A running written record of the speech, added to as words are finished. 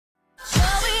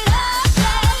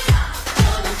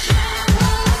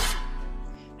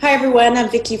Hi everyone, I'm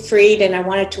Vicki Freed and I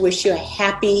wanted to wish you a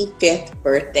happy 5th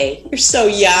birthday. You're so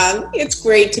young. It's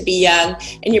great to be young.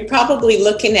 And you're probably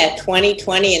looking at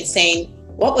 2020 and saying,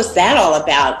 what was that all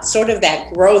about? Sort of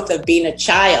that growth of being a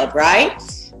child, right?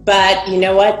 But you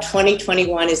know what?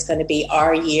 2021 is going to be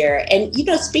our year. And you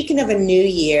know, speaking of a new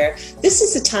year, this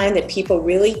is a time that people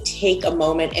really take a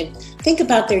moment and think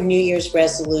about their New Year's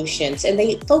resolutions and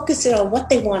they focus it on what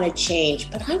they want to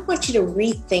change. But I want you to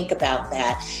rethink about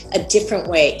that a different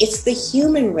way. It's the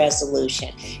human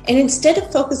resolution. And instead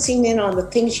of focusing in on the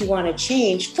things you want to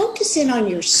change, focus in on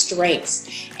your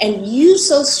strengths and use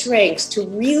those strengths to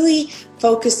really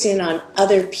focus in on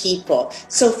other people.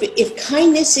 So if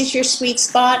kindness is your sweet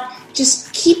spot,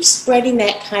 just keep spreading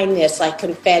that kindness like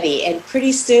confetti, and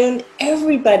pretty soon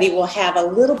everybody will have a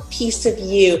little piece of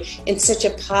you in such a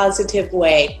positive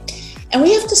way. And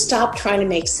we have to stop trying to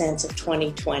make sense of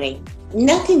 2020.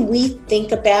 Nothing we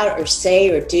think about or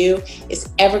say or do is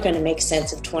ever going to make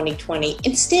sense of 2020.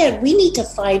 Instead, we need to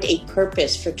find a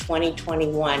purpose for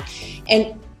 2021.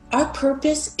 And our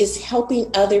purpose is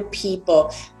helping other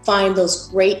people find those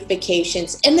great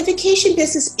vacations. And the vacation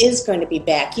business is going to be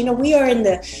back. You know, we are in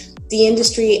the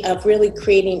industry of really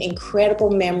creating incredible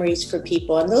memories for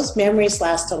people, and those memories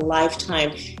last a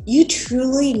lifetime. You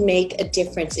truly make a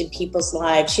difference in people's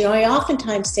lives. You know, I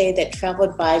oftentimes say that travel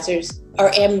advisors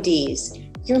are MDs.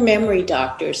 You're memory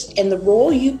doctors, and the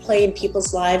role you play in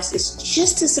people's lives is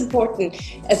just as important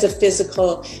as a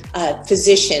physical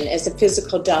physician, as a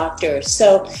physical doctor.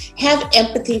 So have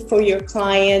empathy for your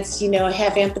clients, you know,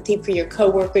 have empathy for your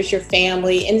coworkers, your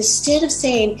family, and instead of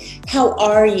saying, how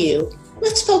are you?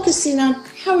 Let's focus in on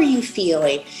how are you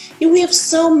feeling? You know, we have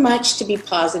so much to be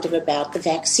positive about. The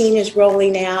vaccine is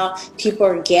rolling out. People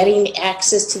are getting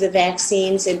access to the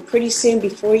vaccines. And pretty soon,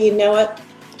 before you know it,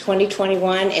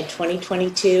 2021 and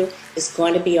 2022 is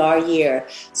going to be our year.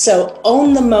 So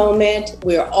own the moment.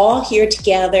 We're all here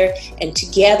together, and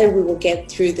together we will get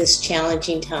through this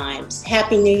challenging times.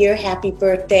 Happy New Year. Happy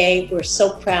birthday. We're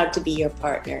so proud to be your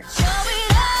partner.